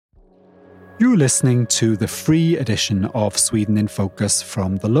You're listening to the free edition of Sweden in Focus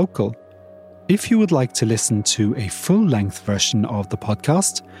from The Local. If you would like to listen to a full-length version of the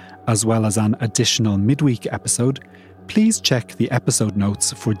podcast, as well as an additional midweek episode, please check the episode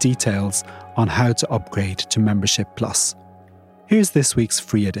notes for details on how to upgrade to Membership Plus. Here's this week's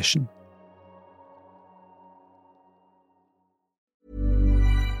free edition.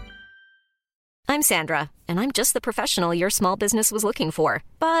 I'm Sandra, and I'm just the professional your small business was looking for.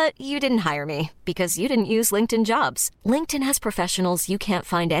 But you didn't hire me because you didn't use LinkedIn Jobs. LinkedIn has professionals you can't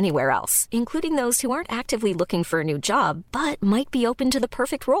find anywhere else, including those who aren't actively looking for a new job, but might be open to the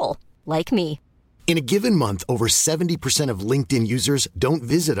perfect role, like me. In a given month, over 70% of LinkedIn users don't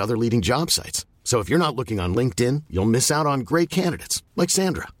visit other leading job sites. So if you're not looking on LinkedIn, you'll miss out on great candidates like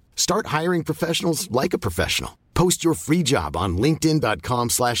Sandra. Start hiring professionals like a professional. Post your free job on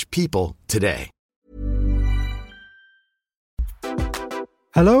linkedin.com/people today.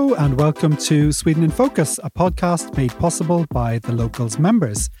 Hello and welcome to Sweden in Focus, a podcast made possible by the Local's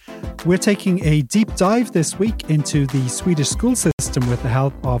members. We're taking a deep dive this week into the Swedish school system with the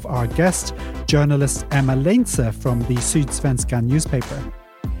help of our guest, journalist Emma Leinse from the Sydsvenskan newspaper.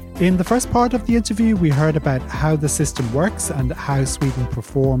 In the first part of the interview, we heard about how the system works and how Sweden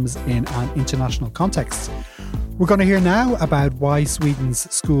performs in an international context. We're going to hear now about why Sweden's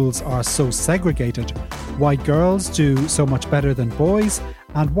schools are so segregated, why girls do so much better than boys,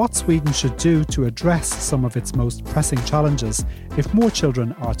 and what Sweden should do to address some of its most pressing challenges if more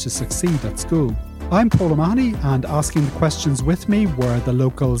children are to succeed at school. I'm Paul O'Mahony, and asking the questions with me were the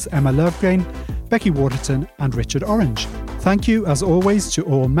Locals Emma Lövgren, Becky Waterton and Richard Orange. Thank you, as always, to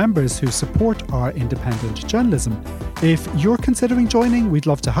all members who support our independent journalism. If you're considering joining, we'd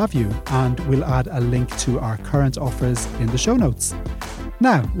love to have you, and we'll add a link to our current offers in the show notes.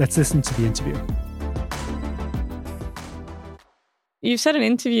 Now, let's listen to the interview. You've said in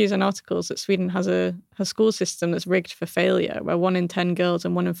interviews and articles that Sweden has a school system that's rigged for failure, where 1 in 10 girls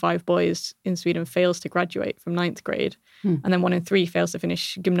and 1 in 5 boys in Sweden fails to graduate from 9th grade, and then 1 in 3 fails to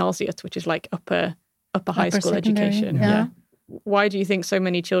finish gymnasiet, which is like upper high school education. Yeah. Why do you think so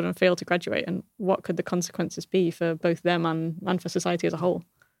many children fail to graduate, and what could the consequences be for both them and for society as a whole?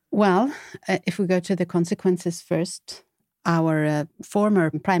 Well, if we go to the consequences first, our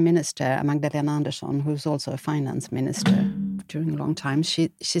former Prime Minister, Magdalena Andersson, who's also a finance minister during a long time, she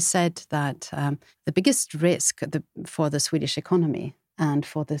said that the biggest risk for the Swedish economy and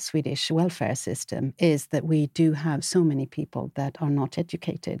for the Swedish welfare system is that we do have so many people that are not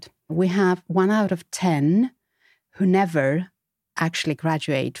educated. We have 1 out of 10 who never actually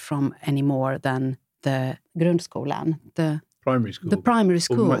graduate from any more than the grundskolan, the primary school. The primary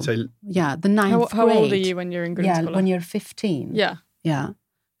school. Or we might say, the 9th grade. How old are you when you're in grundskola? Yeah, when you're 15. Yeah.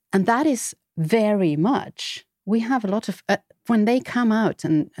 And that is very much. We have a lot of, when they come out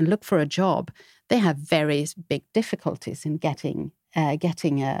and look for a job, they have very big difficulties in getting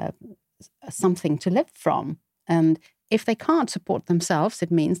something to live from. And if they can't support themselves,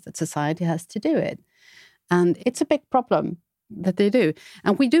 it means that society has to do it. And it's a big problem that they do.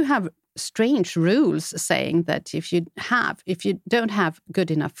 And we do have strange rules saying that if you don't have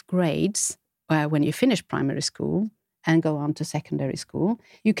good enough grades when you finish primary school and go on to secondary school,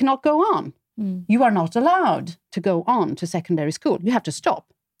 you cannot go on. You are not allowed to go on to secondary school. You have to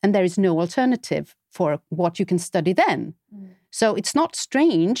stop. And there is no alternative for what you can study then. So it's not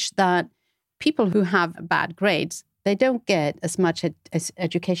strange that people who have bad grades, they don't get as much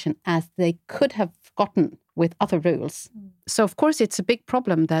education as they could have gotten with other rules. So, of course, it's a big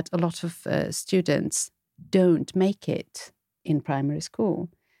problem that a lot of students don't make it in primary school.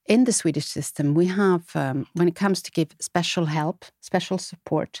 In the Swedish system, we have, when it comes to give special help, special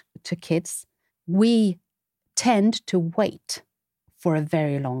support to kids, we tend to wait for a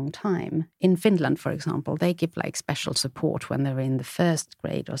very long time. In Finland, for example, they give like special support when they're in the 1st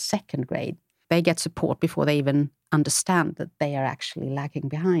grade or 2nd grade. They get support before they even understand that they are actually lagging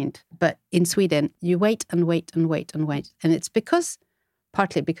behind. But in Sweden, you wait and wait and wait and wait. And it's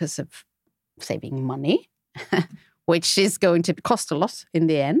partly because of saving money, which is going to cost a lot in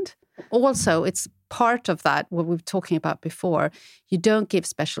the end. Also, it's part of that, what we were talking about before. You don't give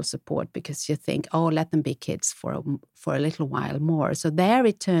special support because you think, let them be kids for a little while more. So there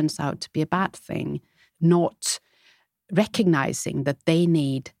it turns out to be a bad thing, not recognizing that they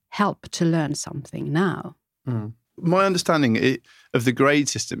need help to learn something now. My understanding of the grade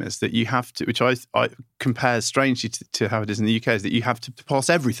system is that you have to, which I compare strangely to how it is in the UK, is that you have to pass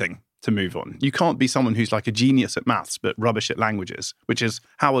everything to move on. You can't be someone who's like a genius at maths but rubbish at languages, which is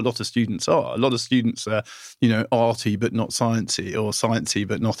how a lot of students are. A lot of students are, arty but not sciencey, or sciencey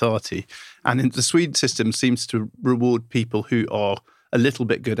but not arty. And the Sweden system seems to reward people who are a little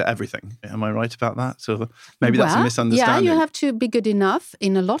bit good at everything. Am I right about that? So maybe that's a misunderstanding. Yeah, you have to be good enough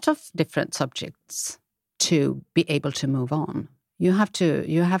in a lot of different subjects to be able to move on. You have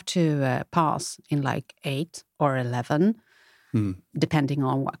to pass in like 8 or 11, depending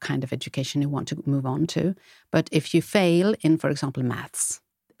on what kind of education you want to move on to. But if you fail in, for example, maths,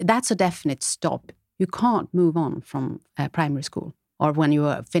 that's a definite stop. You can't move on from primary school, or when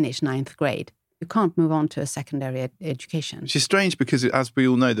you finish 9th grade. You can't move on to a secondary education. Which is strange because, as we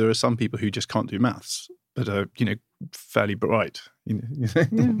all know, there are some people who just can't do maths, but are, fairly bright.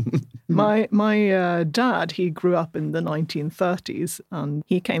 My dad, he grew up in the 1930s, and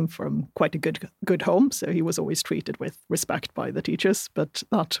he came from quite a good home, so he was always treated with respect by the teachers, but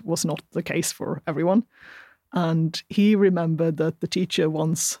that was not the case for everyone. And he remembered that the teacher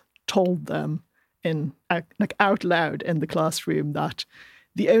once told them out loud in the classroom that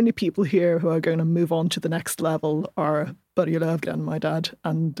the only people here who are going to move on to the next level are Börje Löfgren, my dad,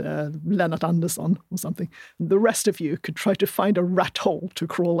 and Lennart Andersson or something. The rest of you could try to find a rat hole to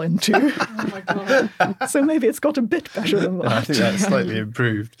crawl into. Oh my God. So maybe it's got a bit better than that. I think that's slightly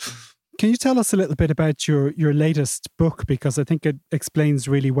improved. Can you tell us a little bit about your latest book? Because I think it explains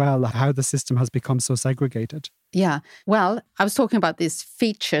really well how the system has become so segregated. Yeah. Well, I was talking about these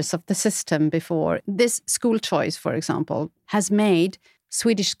features of the system before. This school choice, for example, has made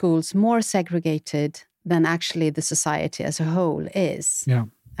Swedish schools more segregated than actually the society as a whole is. Yeah.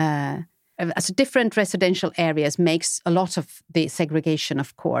 As different residential areas makes a lot of the segregation,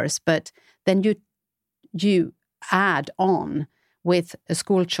 of course, but then you add on with a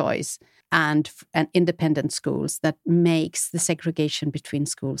school choice and independent schools that makes the segregation between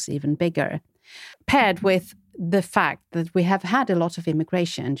schools even bigger. Paired with the fact that we have had a lot of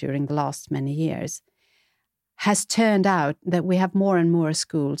immigration during the last many years, has turned out that we have more and more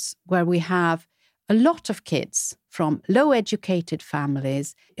schools where we have a lot of kids from low-educated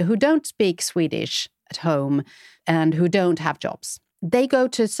families who don't speak Swedish at home and who don't have jobs. They go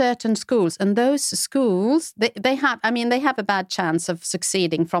to certain schools, and those schools, they have a bad chance of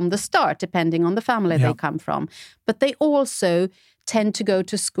succeeding from the start, depending on the family they come from. But they also tend to go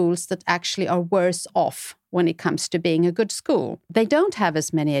to schools that actually are worse off when it comes to being a good school. They don't have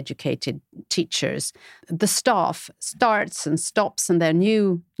as many educated teachers. The staff starts and stops, and they're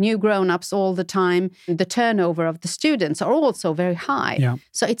new grown-ups all the time. The turnover of the students are also very high. Yeah.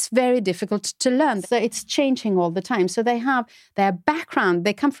 So it's very difficult to learn. So it's changing all the time. So they have their background.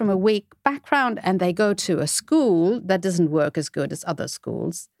 They come from a weak background, and they go to a school that doesn't work as good as other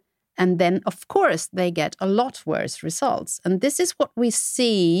schools. And then, of course, they get a lot worse results. And this is what we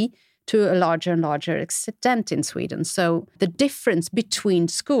see to a larger and larger extent in Sweden. So the difference between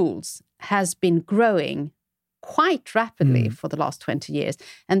schools has been growing quite rapidly for the last 20 years.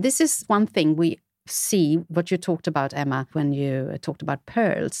 And this is one thing we see, what you talked about, Emma, when you talked about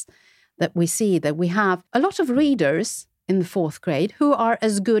pearls, that we see that we have a lot of readers in the 4th grade who are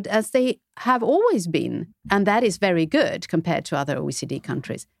as good as they have always been. And that is very good compared to other OECD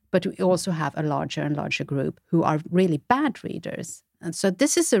countries. But we also have a larger and larger group who are really bad readers. And so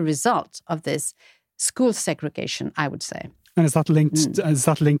this is a result of this school segregation, I would say. And is that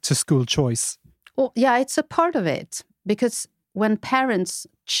linked to school choice? Well, yeah, it's a part of it. Because when parents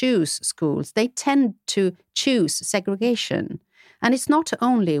choose schools, they tend to choose segregation. And it's not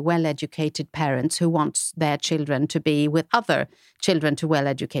only well-educated parents who want their children to be with other children to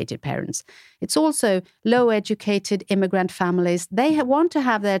well-educated parents. It's also low-educated immigrant families. They want to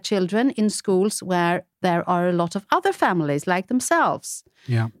have their children in schools where there are a lot of other families like themselves.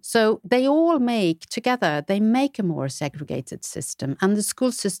 Yeah. So they all make a more segregated system. And the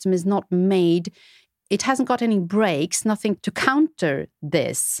school system is not made, it hasn't got any brakes, nothing to counter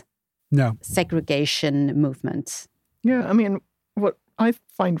this segregation movement. Yeah, I mean, what I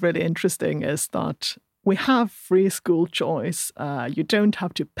find really interesting is that we have free school choice. You don't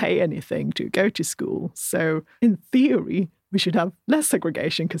have to pay anything to go to school. So in theory, we should have less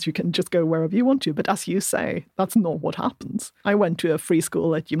segregation because you can just go wherever you want to. But as you say, that's not what happens. I went to a free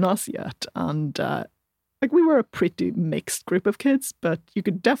school at Gymnasiet, and we were a pretty mixed group of kids, but you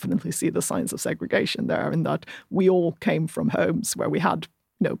could definitely see the signs of segregation there, in that we all came from homes where we had,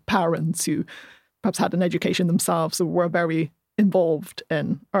 parents who perhaps had an education themselves or were very involved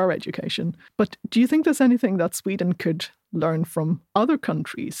in our education. But do you think there's anything that Sweden could learn from other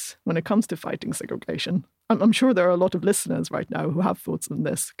countries when it comes to fighting segregation? I'm sure there are a lot of listeners right now who have thoughts on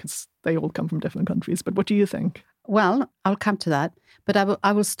this because they all come from different countries. But what do you think? Well, I'll come to that. But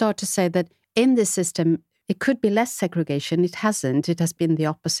I will start to say that in this system, it could be less segregation. It hasn't. It has been the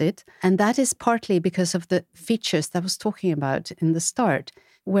opposite. And that is partly because of the features that I was talking about in the start,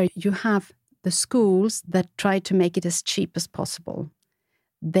 where you have the schools that try to make it as cheap as possible.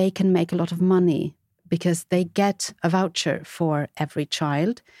 they can make a lot of money because they get a voucher for every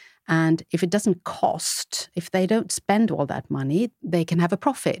child. And if it doesn't cost, if they don't spend all that money, they can have a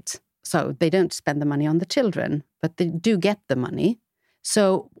profit. So they don't spend the money on the children, but they do get the money.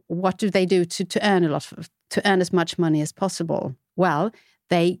 So what do they do to earn as much money as possible? Well,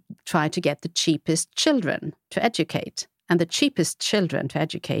 they try to get the cheapest children to educate. And the cheapest children to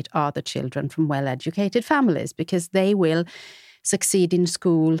educate are the children from well-educated families, because they will succeed in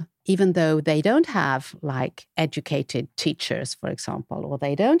school even though they don't have like educated teachers, for example, or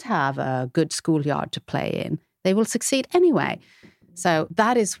they don't have a good schoolyard to play in. They will succeed anyway. So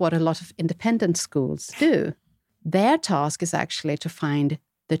that is what a lot of independent schools do. Their task is actually to find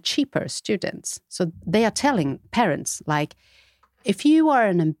the cheaper students. So they are telling parents, like, if you are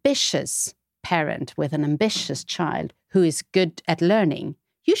an ambitious parent with an ambitious child who is good at learning,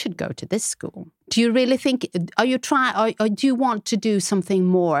 you should go to this school. Do you really think, or do you want to do something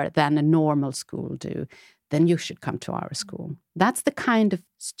more than a normal school do? Then you should come to our school. That's the kind of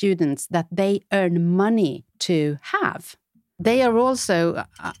students that they earn money to have. They are also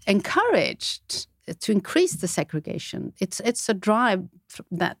encouraged to increase the segregation. It's a drive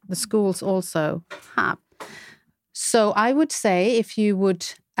that the schools also have. So I would say if you would,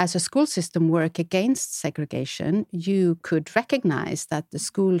 as a school system, work against segregation, you could recognize that the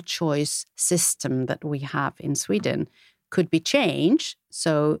school choice system that we have in Sweden could be changed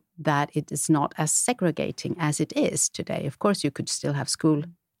so that it is not as segregating as it is today. Of course, you could still have school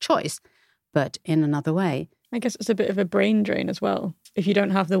choice, but in another way. I guess it's a bit of a brain drain as well. If you don't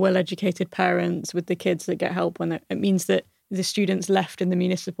have the well-educated parents with the kids that get help, it means that the students left in the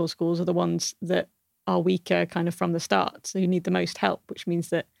municipal schools are the ones that are weaker kind of from the start. So you need the most help, which means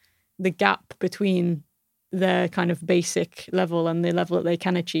that the gap between their kind of basic level and the level that they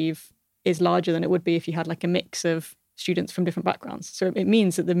can achieve is larger than it would be if you had like a mix of students from different backgrounds. So it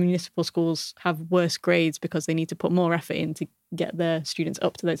means that the municipal schools have worse grades because they need to put more effort in to get their students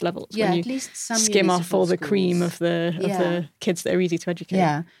up to those levels. Yeah, when you at least some skim off all the schools. cream of the kids that are easy to educate.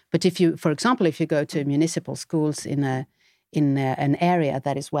 Yeah, but if you, for example, if you go to municipal schools in an area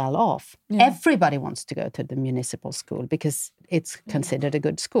that is well off, everybody wants to go to the municipal school because it's considered a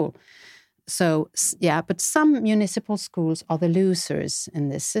good school. So, but some municipal schools are the losers in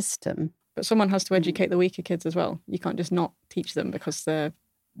this system. But someone has to educate the weaker kids as well. You can't just not teach them because they're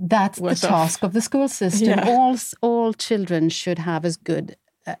That's the worse task off. of the school system. Yeah. All children should have an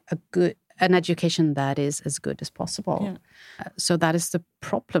education that is as good as possible. Yeah. So that is the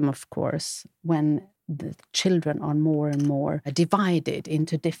problem, of course, when the children are more and more divided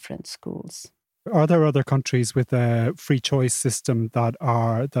into different schools. Are there other countries with a free choice system that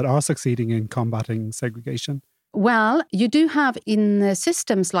are succeeding in combating segregation? Well, you do have in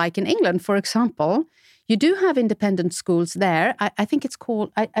systems like in England, for example, you do have independent schools there. I think it's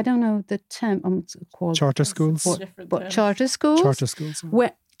called, I don't know the term, it's called... Charter schools? Charter schools? Charter schools.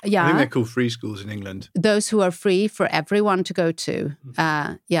 Where, I think they're called free schools in England. Those who are free for everyone to go to.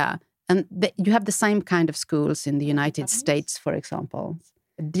 And you have the same kind of schools in the United States, for example.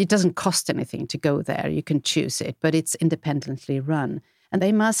 It doesn't cost anything to go there. You can choose it, but it's independently run. And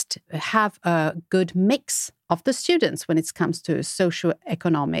they must have a good mix of the students when it comes to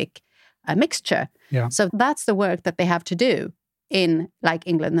socioeconomic mixture. Yeah. So that's the work that they have to do in like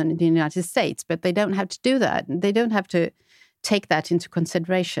England and the United States, but they don't have to do that. They don't have to take that into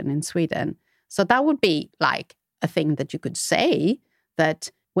consideration in Sweden. So that would be like a thing that you could say, that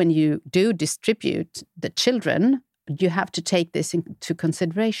when you do distribute the children, you have to take this into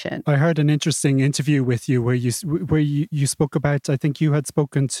consideration. I heard an interesting interview with you where you spoke about, I think you had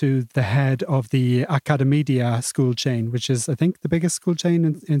spoken to the head of the Academedia school chain, which is, I think, the biggest school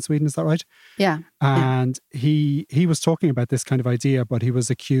chain in Sweden. Is that right? Yeah. And he was talking about this kind of idea, but he was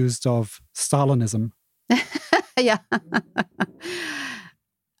accused of Stalinism. Yeah.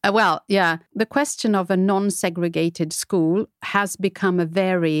 Well, yeah. The question of a non-segregated school has become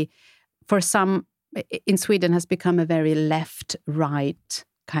in Sweden has become a very left-right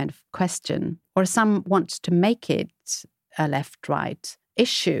kind of question, or some want to make it a left-right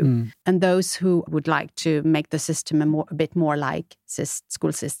issue. And those who would like to make the system a bit more like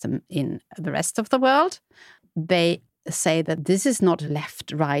school system in the rest of the world, they say that this is not a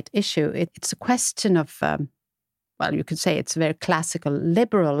left-right issue. It's a question of, you could say it's a very classical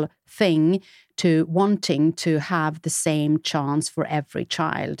liberal thing to wanting to have the same chance for every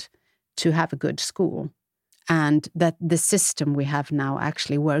child to have a good school, and that the system we have now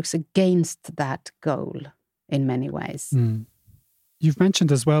actually works against that goal in many ways. You've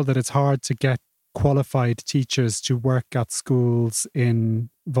mentioned as well that it's hard to get qualified teachers to work at schools in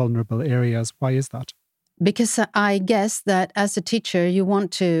vulnerable areas. Why is that? Because I guess that as a teacher, you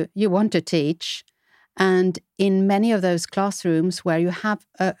want to teach, and in many of those classrooms where you have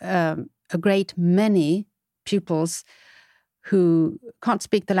a great many pupils who can't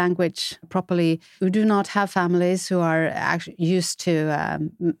speak the language properly, who do not have families, who are actually used to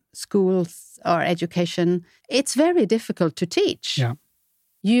schools or education, it's very difficult to teach. Yeah.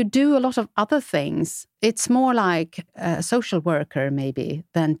 You do a lot of other things. It's more like a social worker maybe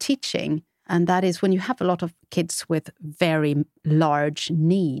than teaching. And that is when you have a lot of kids with very large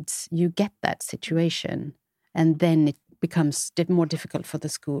needs, you get that situation. And then it becomes more difficult for the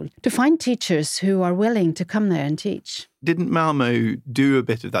school to find teachers who are willing to come there and teach. Didn't Malmo do a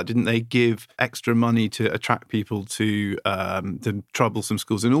bit of that? Didn't they give extra money to attract people to the troublesome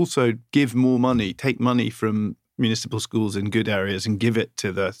schools, and also give more money, take money from municipal schools in good areas and give it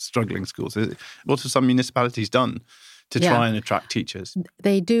to the struggling schools? What have some municipalities done to try and attract teachers?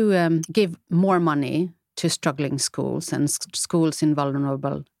 They do give more money to struggling schools and schools in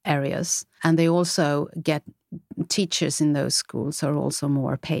vulnerable areas. And they also get teachers in those schools are also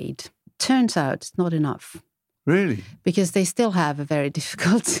more paid. Turns out it's not enough. Really? Because they still have a very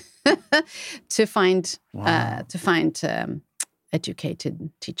difficult to find educated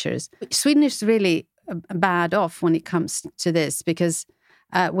teachers. Sweden is really bad off when it comes to this, because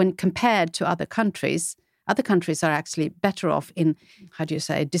when compared to other countries are actually better off in,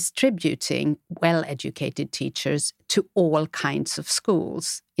 distributing well-educated teachers to all kinds of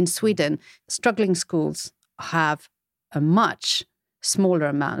schools. In Sweden, struggling schools have a much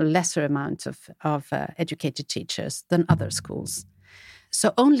lesser amount of educated teachers than other schools.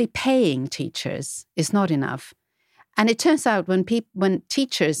 So only paying teachers is not enough. And it turns out when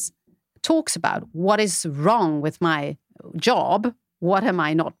teachers talks about what is wrong with my job, what am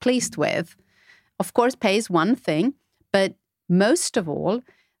I not pleased with, of course, pay is one thing, but most of all,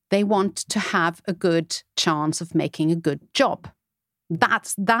 they want to have a good chance of making a good job.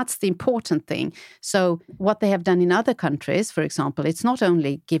 That's the important thing. So what they have done in other countries, for example, it's not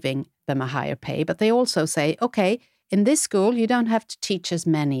only giving them a higher pay, but they also say, okay, in this school, you don't have to teach as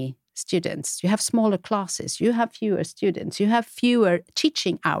many students. You have smaller classes. You have fewer students. You have fewer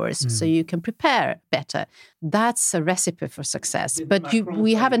teaching hours, so you can prepare better. That's a recipe for success. But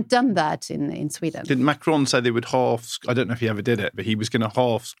we haven't done that in Sweden. Didn't Macron say they would halve, I don't know if he ever did it, but he was going to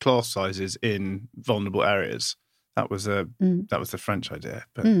halve class sizes in vulnerable areas. That was the French idea.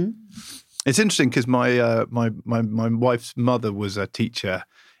 But it's interesting because my wife's mother was a teacher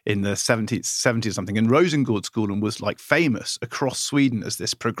in the 70s or something, in Rosengård School, and was like famous across Sweden as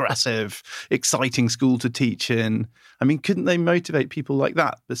this progressive, exciting school to teach in. I mean, couldn't they motivate people like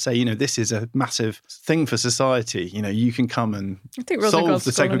that to say, this is a massive thing for society? You can come and solve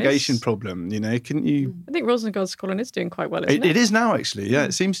the segregation problem. Couldn't you? I think Rosengård School is doing quite well, isn't it? It is now, actually. Yeah,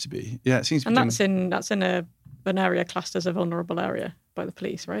 it seems to be. Yeah, it seems to be. And that's in an area classed as a vulnerable area by the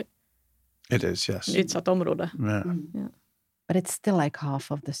police, right? It is, yes. Utsatt område. Yeah. But it's still like half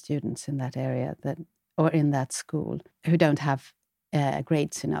of the students in that area or in that school who don't have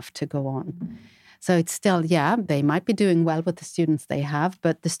grades enough to go on. So it's still, they might be doing well with the students they have,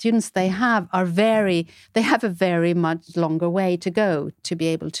 but the students they have they have a very much longer way to go to be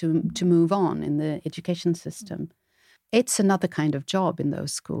able to move on in the education system. It's another kind of job in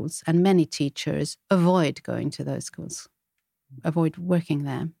those schools, and many teachers avoid going to those schools, avoid working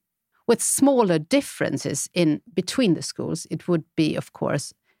there. With smaller differences in between the schools, it would be, of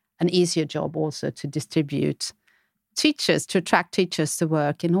course, an easier job also to distribute teachers, to attract teachers to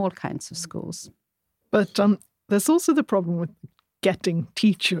work in all kinds of schools. But there's also the problem with getting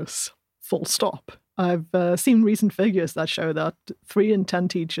teachers, full stop. I've seen recent figures that show that 3 in 10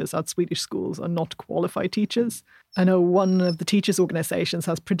 teachers at Swedish schools are not qualified teachers. I know one of the teachers' organizations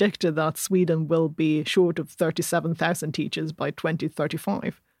has predicted that Sweden will be short of 37,000 teachers by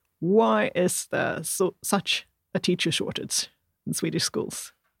 2035. Why is there such a teacher shortage in Swedish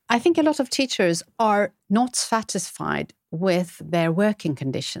schools? I think a lot of teachers are not satisfied with their working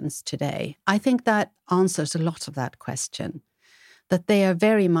conditions today. I think that answers a lot of that question, that they are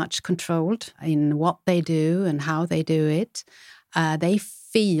very much controlled in what they do and how they do it. They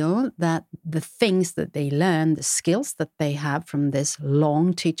feel that the things that they learn, the skills that they have from this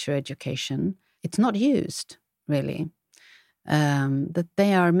long teacher education, it's not used, really. That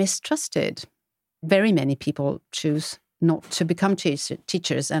they are mistrusted. Very many people choose not to become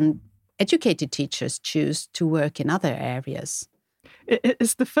teachers, and educated teachers choose to work in other areas.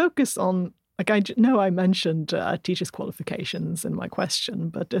 Is the focus on, I know I mentioned teachers' qualifications in my question,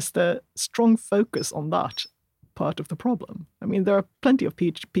 but is the strong focus on that part of the problem? I mean, there are plenty of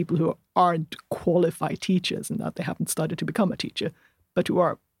people who aren't qualified teachers in that they haven't studied to become a teacher, but who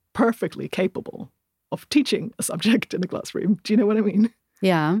are perfectly capable of teaching a subject in a classroom. Do you know what I mean?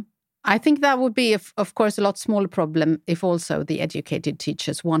 Yeah. I think that would be, of course, a lot smaller problem if also the educated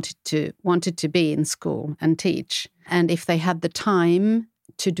teachers wanted to be in school and teach, and if they had the time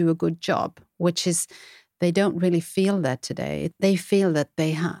to do a good job, which is they don't really feel that today. They feel that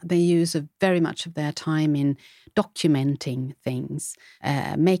they use very much of their time in documenting things,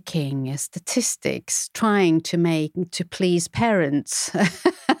 making statistics, trying to please parents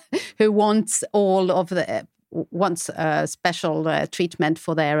who wants a special treatment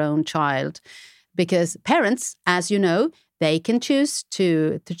for their own child. Because parents, as you know, they can choose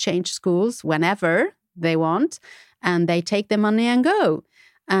to change schools whenever they want, and they take their money and go.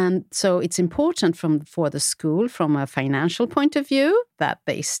 And so it's important for the school, from a financial point of view, that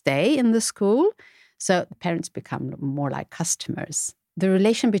they stay in the school. So the parents become more like customers. The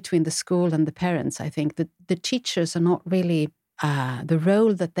relation between the school and the parents, I think that the teachers are not really the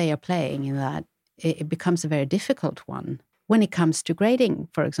role that they are playing in that. It becomes a very difficult one when it comes to grading,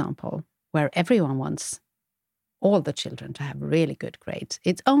 for example, where everyone wants all the children to have really good grades.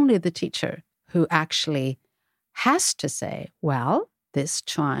 It's only the teacher who actually has to say, well, this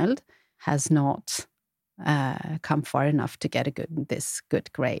child has not come far enough to get this good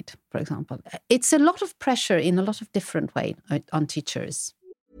grade, for example. It's a lot of pressure in a lot of different ways on teachers.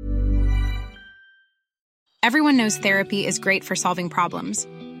 Everyone knows therapy is great for solving problems,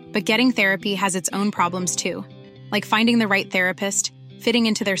 but getting therapy has its own problems too, like finding the right therapist, fitting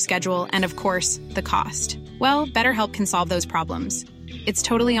into their schedule, and of course, the cost. Well, BetterHelp can solve those problems. It's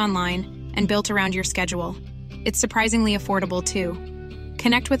totally online and built around your schedule. It's surprisingly affordable too.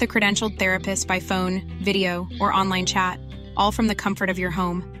 Connect with a credentialed therapist by phone, video, or online chat, all from the comfort of your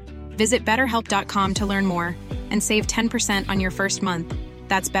home. Visit BetterHelp.com to learn more and save 10% on your first month.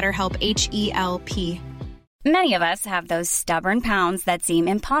 That's BetterHelp, H-E-L-P. Many of us have those stubborn pounds that seem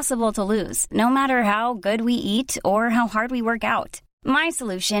impossible to lose, no matter how good we eat or how hard we work out. My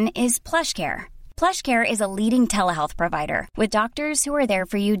solution is PlushCare. PlushCare is a leading telehealth provider with doctors who are there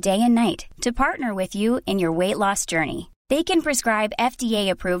for you day and night to partner with you in your weight loss journey. They can prescribe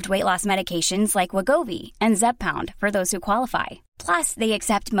FDA-approved weight loss medications like Wegovy and Zepbound for those who qualify. Plus, they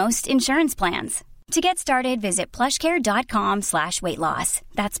accept most insurance plans. To get started, visit plushcare.com/weightloss.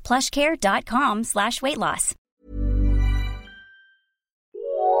 That's plushcare.com/weightloss.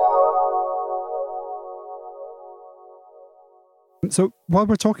 So while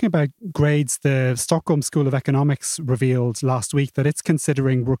we're talking about grades, the Stockholm School of Economics revealed last week that it's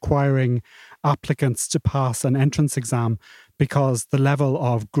considering requiring applicants to pass an entrance exam because the level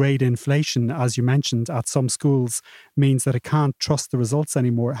of grade inflation, as you mentioned, at some schools means that it can't trust the results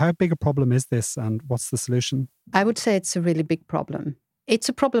anymore. How big a problem is this, and what's the solution? I would say it's a really big problem. It's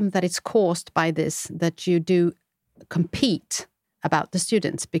a problem that is caused by this, that you do compete about the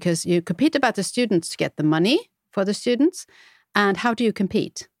students, because you compete about the students to get the money for the students. And how do you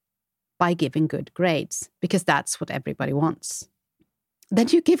compete? By giving good grades, because that's what everybody wants. Then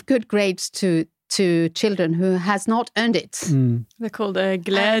you give good grades to children who has not earned it. They're called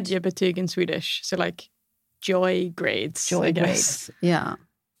glädjebetyg in Swedish. So like joy grades, I guess. Grades, yeah.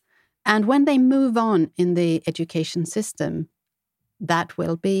 And when they move on in the education system, that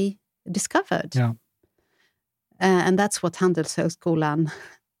will be discovered. Yeah. And that's what Handelshögskolan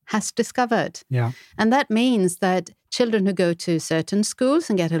has discovered. Yeah. And that means that children who go to certain schools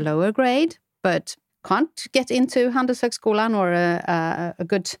and get a lower grade, but can't get into Handelshögskolan or a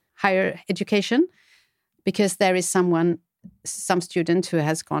good higher education, because there is some student who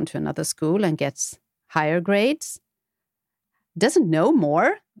has gone to another school and gets higher grades, doesn't know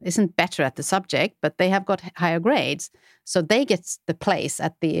more, isn't better at the subject, but they have got higher grades. So they get the place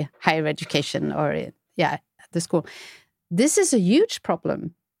at the higher education or, at the school. This is a huge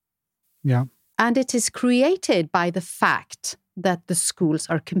problem. Yeah. And it is created by the fact that the schools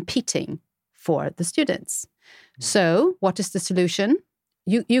are competing for the students. So what is the solution?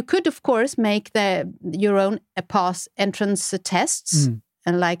 You could, of course, make your own pass entrance tests,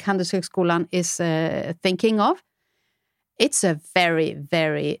 and like Handelshögskolan is thinking of. It's a very,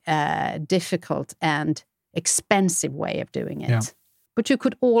 very difficult and expensive way of doing it. Yeah. But you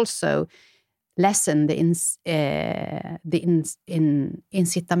could also lessen the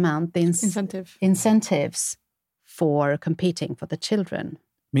incentives for competing for the children.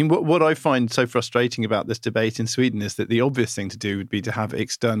 I mean, what I find so frustrating about this debate in Sweden is that the obvious thing to do would be to have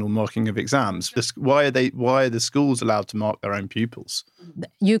external marking of exams. Why are the schools allowed to mark their own pupils?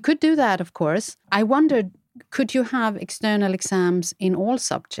 You could do that, of course. I wondered, could you have external exams in all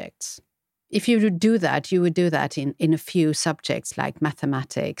subjects? If you would do that, you would do that in a few subjects like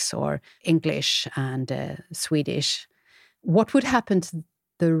mathematics or English and Swedish. What would happen to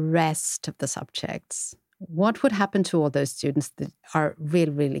the rest of the subjects? What would happen to all those students that are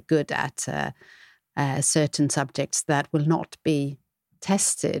really, really good at certain subjects that will not be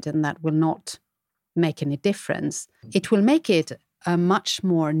tested and that will not make any difference? It will make it a much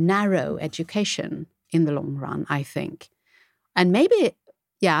more narrow education in the long run, I think. And maybe,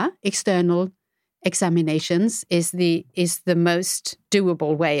 external examinations is the most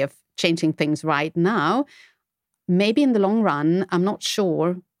doable way of changing things right now. Maybe in the long run, I'm not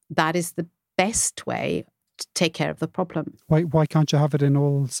sure that is the best way to take care of the problem. Why can't you have it in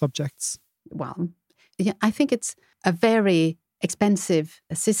all subjects? Well, yeah, I think it's a very expensive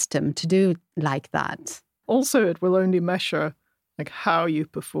system to do like that. Also, it will only measure like how you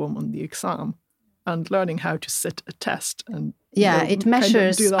perform on the exam, and learning how to sit a test and it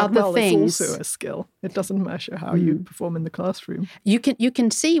measures do that other things. It's also a skill. It doesn't measure how you perform in the classroom. You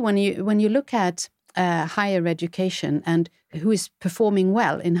can see when you look at higher education and who is performing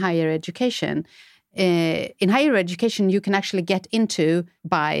well in higher education. In higher education, you can actually get into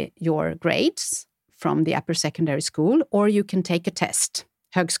by your grades from the upper secondary school, or you can take a test,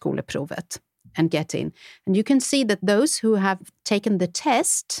 högskoleprovet, and get in. And you can see that those who have taken the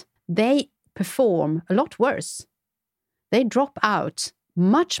test, they perform a lot worse. They drop out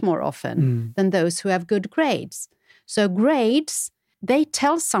much more often than those who have good grades. So grades, they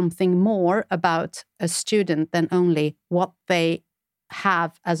tell something more about a student than only what they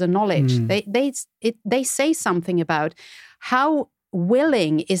have as a knowledge. They say something about how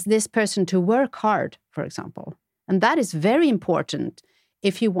willing is this person to work hard, for example. And that is very important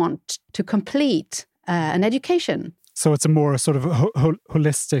if you want to complete an education. So it's a more sort of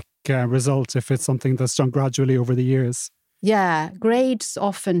holistic result if it's something that's done gradually over the years. Yeah, grades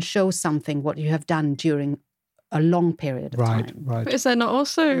often show something what you have done during a long period of time. Right. But is there not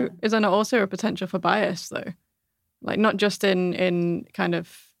also a potential for bias though? Like not just in kind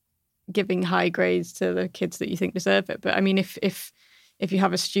of giving high grades to the kids that you think deserve it, but I mean if you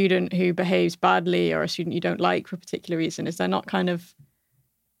have a student who behaves badly or a student you don't like for a particular reason, is there not kind of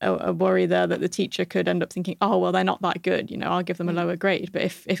a worry there that the teacher could end up thinking, oh, well, they're not that good, I'll give them a lower grade. But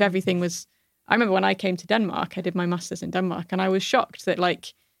if everything was... I remember when I came to Denmark, I did my master's in Denmark, and I was shocked that,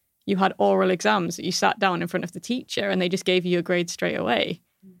 like, you had oral exams that you sat down in front of the teacher and they just gave you a grade straight away.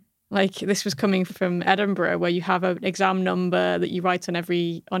 Like, this was coming from Edinburgh, where you have an exam number that you write on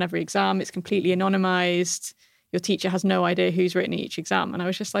every exam. It's completely anonymized. Your teacher has no idea who's written each exam. And I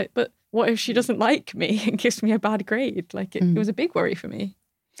was just like, but what if she doesn't like me and gives me a bad grade? Like, it was a big worry for me.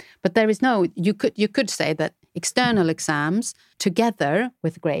 But there is you could say that external exams together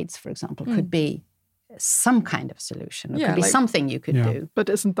with grades, for example, could be some kind of solution. It could be something you could do. But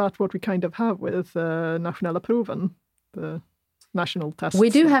isn't that what we kind of have with nationella proven, the national tests? We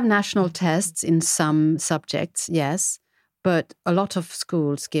do have national tests in some subjects, yes. But a lot of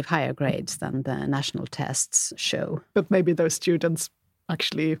schools give higher grades than the national tests show. But maybe those students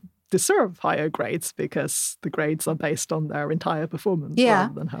actually deserve higher grades because the grades are based on their entire performance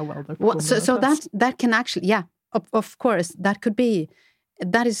rather than how well they're performing. So that can actually, of course, that could be,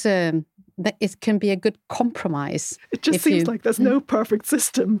 it can be a good compromise. It just seems like there's no perfect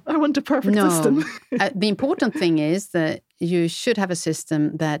system. I want a perfect system. The important thing is that you should have a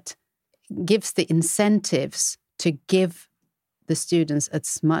system that gives the incentives to give the students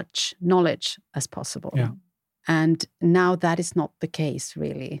as much knowledge as possible. Yeah. And now that is not the case,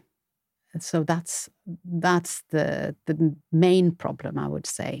 really. So that's the main problem, I would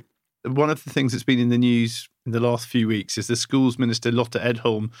say. One of the things that's been in the news in the last few weeks is the schools minister, Lotte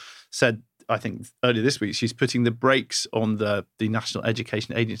Edholm, said, I think earlier this week, she's putting the brakes on the National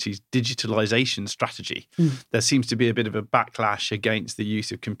Education Agency's digitalisation strategy. There seems to be a bit of a backlash against the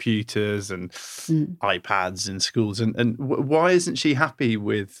use of computers and iPads in schools. And why isn't she happy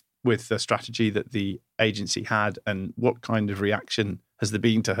with the strategy that the agency had, and what kind of reaction has there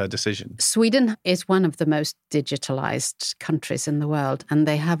been to her decision? Sweden is one of the most digitalized countries in the world, and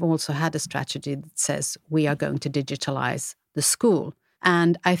they have also had a strategy that says we are going to digitalize the school.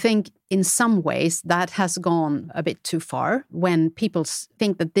 And I think in some ways that has gone a bit too far when people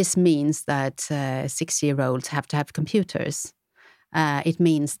think that this means that 6-year-olds have to have computers. It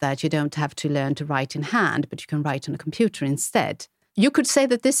means that you don't have to learn to write in hand, but you can write on a computer instead. You could say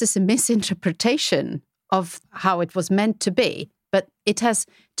that this is a misinterpretation of how it was meant to be, but it has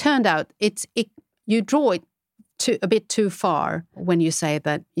turned out you draw it a bit too far when you say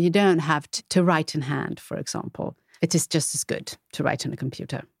that you don't have to write in hand, for example. It is just as good to write on a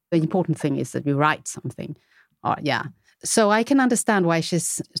computer. The important thing is that you write something. So I can understand why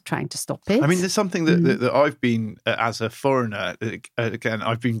she's trying to stop it. I mean, there's something that I've been, as a foreigner, again,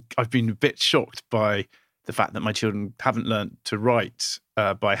 I've been a bit shocked by the fact that my children haven't learned to write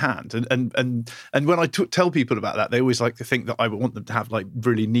by hand. And when I tell people about that, they always like to think that I would want them to have like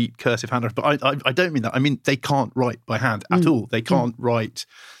really neat cursive handwriting. But I don't mean that. I mean, they can't write by hand at all. They can't write.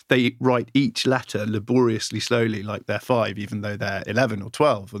 They write each letter laboriously, slowly, like they're 5, even though they're 11 or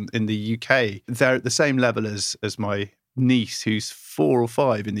 12. And in the UK, they're at the same level as my niece, who's 4 or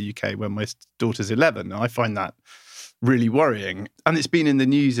 5 in the UK when my daughter's 11. And I find that really worrying. And it's been in the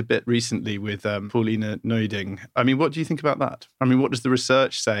news a bit recently with Paulina Neuding. I mean, what do you think about that? I mean, what does the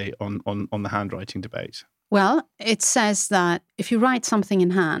research say on the handwriting debate? Well, it says that if you write something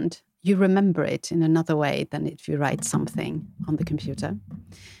in hand, you remember it in another way than if you write something on the computer.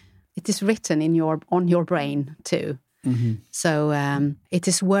 It is written on your brain too. Mm-hmm. So it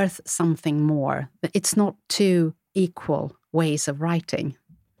is worth something more. It's not two equal ways of writing.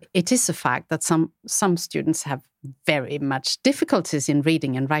 It is a fact that some students have very much difficulties in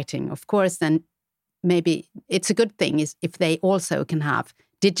reading and writing. Of course, then maybe it's a good thing is if they also can have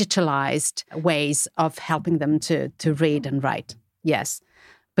digitalized ways of helping them to read and write. Yes.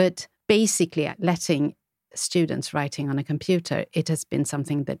 But basically letting students writing on a computer, it has been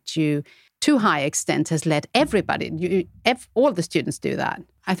something that to high extent has let everybody, all the students do that.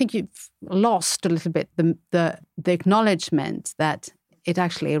 I think you've lost a little bit the acknowledgement that it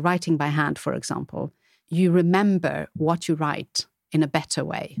actually, writing by hand, for example, you remember what you write in a better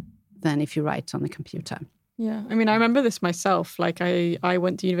way than if you write on the computer. Yeah, I mean, I remember this myself. Like, I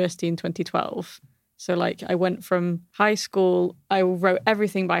went to university in 2012. So, like, I went from high school, I wrote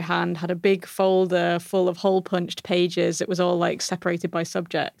everything by hand, had a big folder full of hole-punched pages. It was all, like, separated by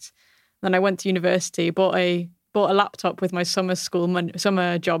subject. Then I went to university, bought a laptop with my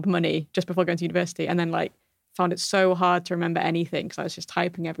summer job money just before going to university, and then, like, found it so hard to remember anything because I was just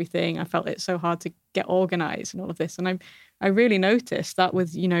typing everything. I felt it so hard to get organised and all of this. And I really noticed that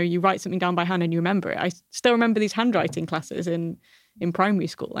with, you write something down by hand and you remember it. I still remember these handwriting classes in primary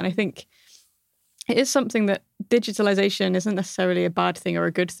school. And I think it is something that digitalisation isn't necessarily a bad thing or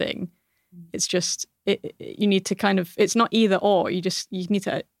a good thing. It's just, you need to it's not either or. You need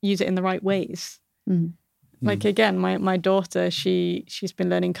to use it in the right ways. Mm. Like, again, my daughter, she's been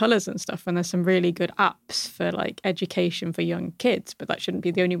learning colours and stuff, and there's some really good apps for, like, education for young kids, but that shouldn't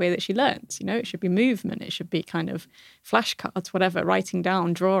be the only way that she learns, It should be movement, it should be kind of flashcards, whatever, writing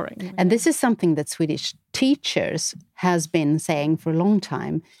down, drawing. And this is something that Swedish teachers has been saying for a long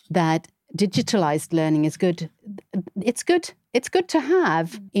time, that digitalized learning is good. It's good. It's good to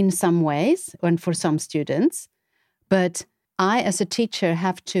have in some ways and for some students, but I, as a teacher,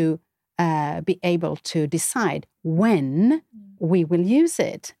 have to be able to decide when we will use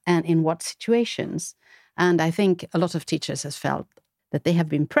it and in what situations. And I think a lot of teachers has felt that they have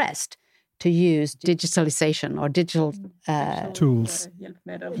been pressed to use digitalization or digital tools,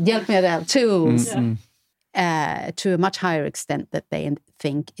 hjälpmedel tools to a much higher extent that they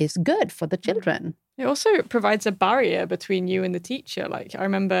think is good for the children. It also provides a barrier between you and the teacher. Like, I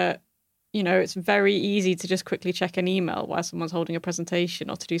remember, it's very easy to just quickly check an email while someone's holding a presentation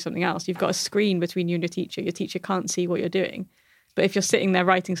or to do something else. You've got a screen between you and your teacher. Your teacher can't see what you're doing. But if you're sitting there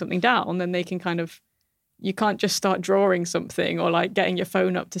writing something down, then they can you can't just start drawing something or, like, getting your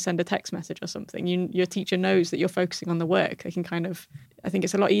phone up to send a text message or something. Your teacher knows that you're focusing on the work. They can I think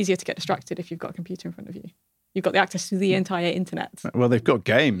it's a lot easier to get distracted if you've got a computer in front of you. You've got the access to the entire internet. Well, they've got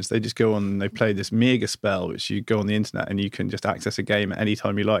games. They just go on and they play this mega spell, which you go on the internet and you can just access a game at any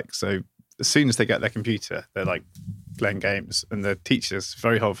time you like. So as soon as they get their computer, they're, like, playing games, and the teachers,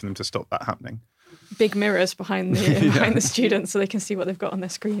 very hard for them to stop that happening. Big mirrors behind the students so they can see what they've got on their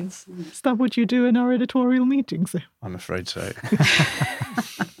screens. Is that what you do in our editorial meetings? I'm afraid so.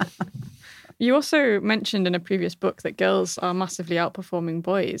 You also mentioned in a previous book that girls are massively outperforming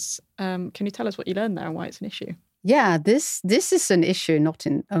boys. Can you tell us what you learned there and why it's an issue? Yeah, this is an issue not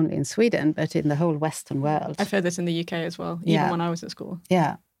only in Sweden, but in the whole Western world. I've heard this in the UK as well, even when I was at school.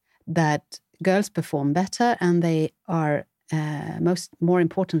 Yeah, that girls perform better and they are, more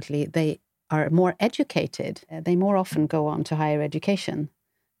importantly, they are more educated. They more often go on to higher education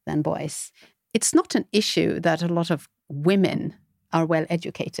than boys. It's not an issue that a lot of women are well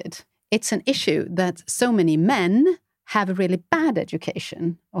educated. It's an issue that so many men have a really bad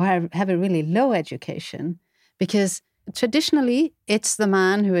education or have a really low education, because traditionally it's the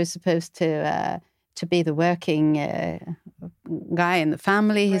man who is supposed to be the working guy in the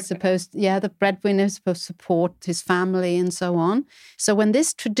family. He's supposed, the breadwinner is supposed to support his family and so on. So when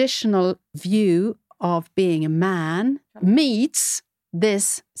this traditional view of being a man meets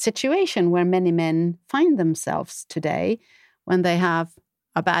this situation where many men find themselves today, when they have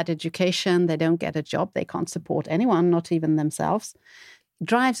a bad education, they don't get a job, they can't support anyone, not even themselves.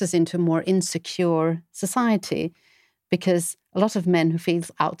 drives us into a more insecure society, because a lot of men who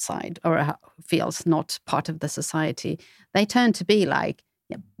feels outside or feels not part of the society, they turn to be like,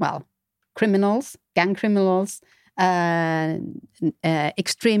 criminals, gang criminals,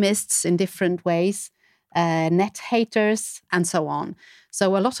 extremists in different ways, net haters, and so on.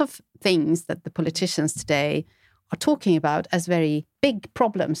 So a lot of things that the politicians today are talking about as very big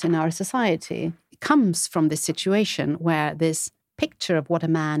problems in our society comes from this situation where this picture of what a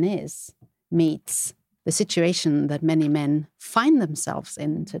man is meets the situation that many men find themselves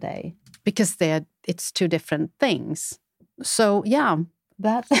in today, because it's two different things. So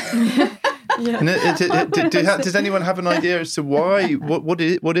that. Does anyone have an idea as to why? What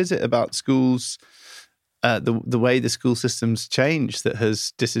is it about schools? The way the school system's changed that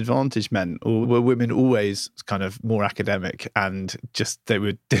has disadvantaged men, or were women always kind of more academic and just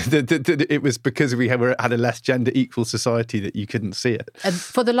it was because we had a less gender equal society that you couldn't see it?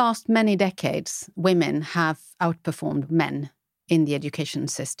 For the last many decades, women have outperformed men in the education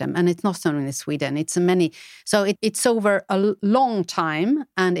system, and it's not only in Sweden. It's it's over a long time,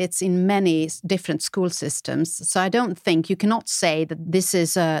 and it's in many different school systems. So I don't think you cannot say that this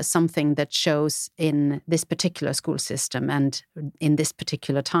is something that shows in this particular school system and in this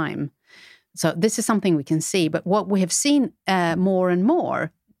particular time. So this is something we can see. But what we have seen more and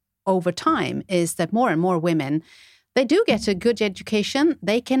more over time is that more and more women, they do get a good education.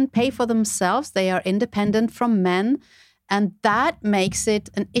 They can pay for themselves. They are independent from men. And that makes it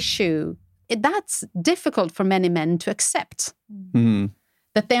an issue. That's difficult for many men to accept,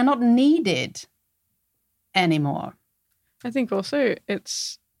 that they're not needed anymore. I think also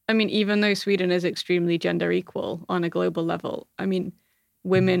even though Sweden is extremely gender equal on a global level,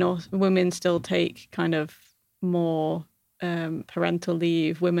 women still take kind of more parental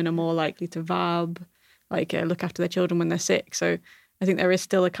leave. Women are more likely to vab, look after their children when they're sick. So I think there is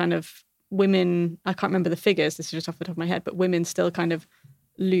still a kind of women, I can't remember the figures, this is just off the top of my head, but women still kind of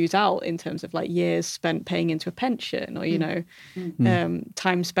lose out in terms of years spent paying into a pension or,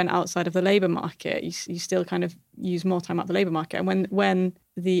 time spent outside of the labour market. You still kind of use more time out of the labour market. And when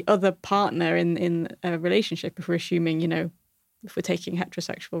the other partner in a relationship, if we're assuming, if we're taking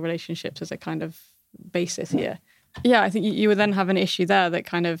heterosexual relationships as a kind of basis here, I think you would then have an issue there that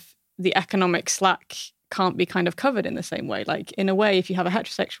kind of the economic slack can't be kind of covered in the same way. In a way, if you have a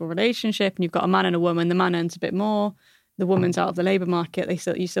heterosexual relationship and you've got a man and a woman, the man earns a bit more, the woman's out of the labour market,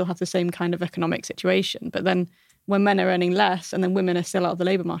 you still have the same kind of economic situation. But then when men are earning less and then women are still out of the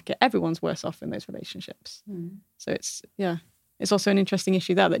labour market, everyone's worse off in those relationships. So it's also an interesting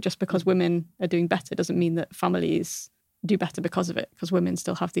issue there, that just because women are doing better doesn't mean that families do better because of it, because women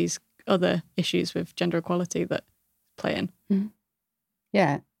still have these other issues with gender equality that play in.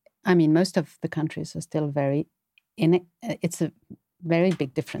 Yeah. Most of the countries are still it's a very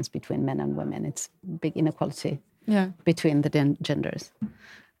big difference between men and women. It's big inequality between the genders.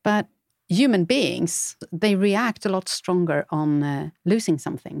 But human beings, they react a lot stronger on losing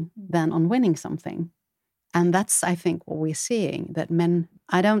something than on winning something. And that's, I think, what we're seeing, that men,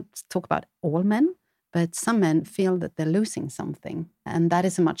 I don't talk about all men, but some men feel that they're losing something. And that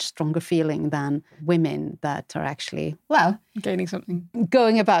is a much stronger feeling than women that are actually, gaining something.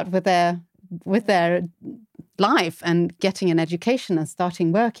 Going about with their life and getting an education and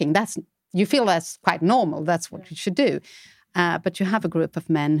starting working. You feel that's quite normal. That's what you should do. But you have a group of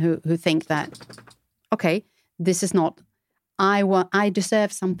men who think that, okay, this is not, I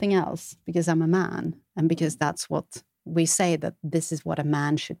deserve something else because I'm a man, and because that's what we say, that this is what a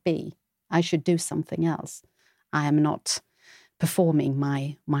man should be. I should do something else. I am not performing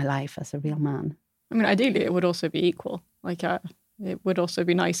my life as a real man. Ideally, it would also be equal. It would also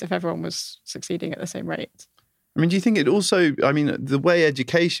be nice if everyone was succeeding at the same rate. Do you think it also, the way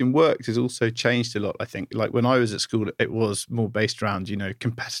education works has also changed a lot, I think. When I was at school, it was more based around,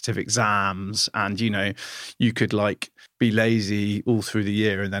 competitive exams, and, you could be lazy all through the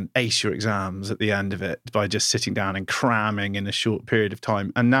year and then ace your exams at the end of it by just sitting down and cramming in a short period of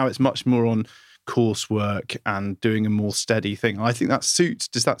time. And now it's much more on coursework and doing a more steady thing. I think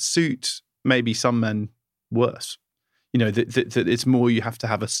does that suit maybe some men worse? That it's more you have to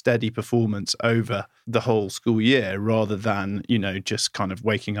have a steady performance over the whole school year rather than, just kind of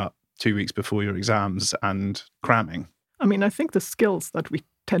waking up 2 weeks before your exams and cramming. I think the skills that we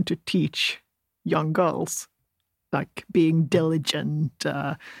tend to teach young girls, like being diligent,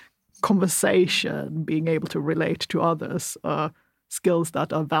 conversation, being able to relate to others, are skills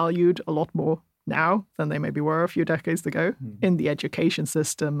that are valued a lot more now than they maybe were a few decades ago in the education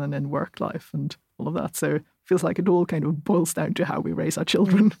system and in work life and all of that. So it feels like it all kind of boils down to how we raise our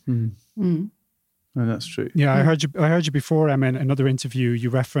children. Oh, that's true. Yeah, I heard you before, Emma, in another interview. You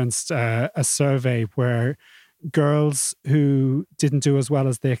referenced a survey where girls who didn't do as well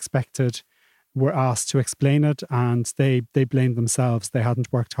as they expected were asked to explain it, and they blamed themselves. They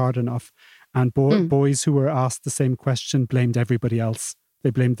hadn't worked hard enough. And boys who were asked the same question blamed everybody else.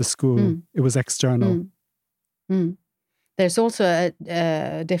 They blamed the school. It was external. There's also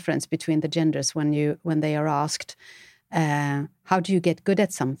a difference between the genders when they are asked, how do you get good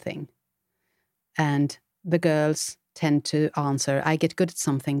at something? And the girls tend to answer, I get good at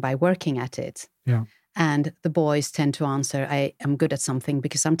something by working at it. Yeah. And the boys tend to answer, I am good at something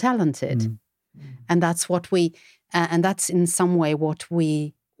because I'm talented. And that's what and that's in some way what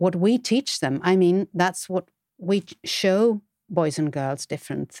we teach them. I mean, that's what we show boys and girls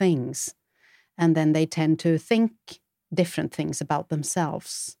different things. And then they tend to think different things about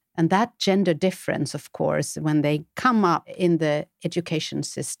themselves. And that gender difference, of course, when they come up in the education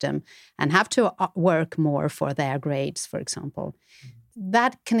system and have to work more for their grades, for example,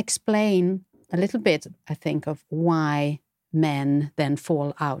 that can explain a little bit, I think, of why men then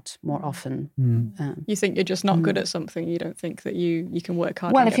fall out more often. You think you're just not good at something. You don't think that you can work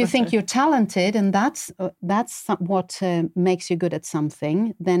hard. Well, if you think you're talented and that's what makes you good at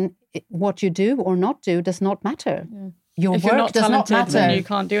something, then what you do or not do does not matter. Yeah. Your if work you're not does talented, not matter. then you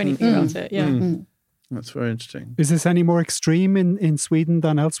can't do anything about it. Yeah. That's very interesting. Is this any more extreme in Sweden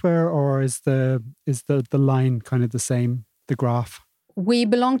than elsewhere, or is the line kind of the same, the graph? We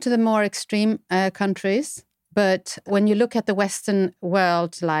belong to the more extreme countries, but when you look at the Western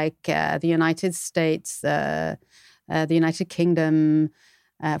world, like the United States, the United Kingdom,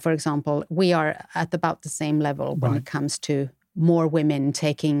 for example, we are at about the same level when it comes to more women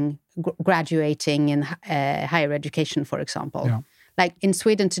graduating in higher education, for example. Yeah. Like in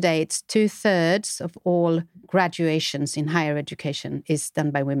Sweden today, it's 2/3 of all graduations in higher education is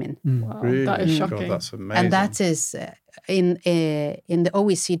done by women. Wow, really? That is shocking. God, that's amazing. And that is in the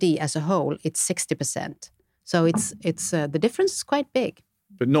OECD as a whole, it's 60%. So it's the difference is quite big.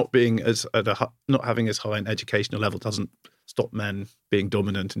 But not having as high an educational level doesn't stop men being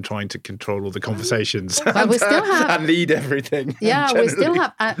dominant and trying to control all the conversations we still have, and lead everything. Yeah, generally. we still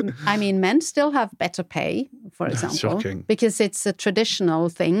have. Men still have better pay, for example, shocking. Because it's a traditional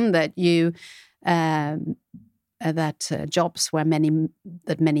thing that jobs where many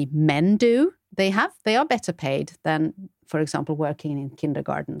men do. They are better paid than, for example, working in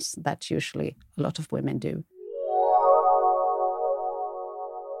kindergartens. That usually a lot of women do.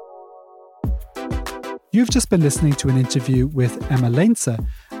 You've just been listening to an interview with Emma Leinze,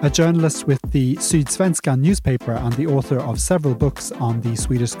 a journalist with the Sydsvenskan newspaper and the author of several books on the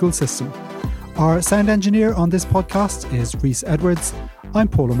Swedish school system. Our sound engineer on this podcast is Rhys Edwards. I'm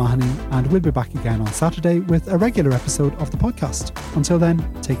Paul O'Mahony, and we'll be back again on Saturday with a regular episode of the podcast. Until then,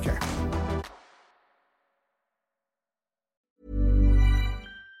 take care.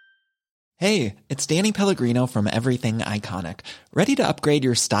 Hey, it's Danny Pellegrino from Everything Iconic. Ready to upgrade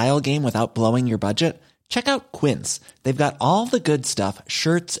your style game without blowing your budget? Check out Quince. They've got all the good stuff,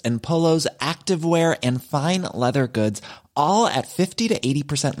 shirts and polos, activewear, and fine leather goods, all at 50 to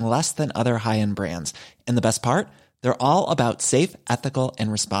 80% less than other high-end brands. And the best part? They're all about safe, ethical,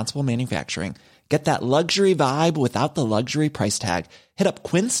 and responsible manufacturing. Get that luxury vibe without the luxury price tag. Hit up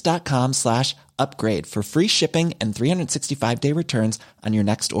quince.com/upgrade for free shipping and 365-day returns on your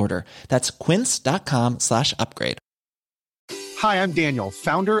next order. That's quince.com/upgrade. Hi, I'm Daniel,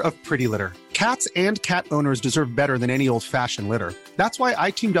 founder of Pretty Litter. Cats and cat owners deserve better than any old-fashioned litter. That's why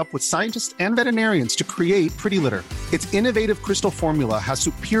I teamed up with scientists and veterinarians to create Pretty Litter. Its innovative crystal formula has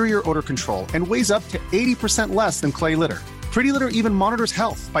superior odor control and weighs up to 80% less than clay litter. Pretty Litter even monitors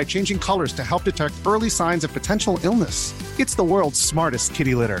health by changing colors to help detect early signs of potential illness. It's the world's smartest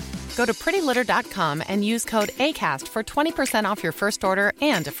kitty litter. Go to prettylitter.com and use code ACAST for 20% off your first order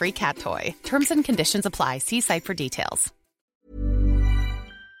and a free cat toy. Terms and conditions apply. See site for details.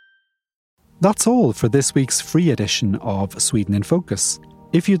 That's all for this week's free edition of Sweden in Focus.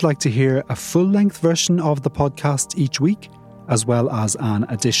 If you'd like to hear a full-length version of the podcast each week, as well as an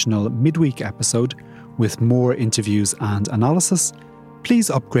additional midweek episode with more interviews and analysis, please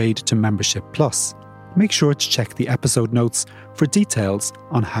upgrade to Membership Plus. Make sure to check the episode notes for details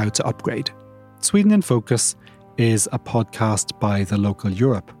on how to upgrade. Sweden in Focus is a podcast by The Local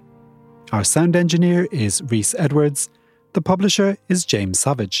Europe. Our sound engineer is Rhys Edwards. The publisher is James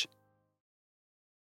Savage.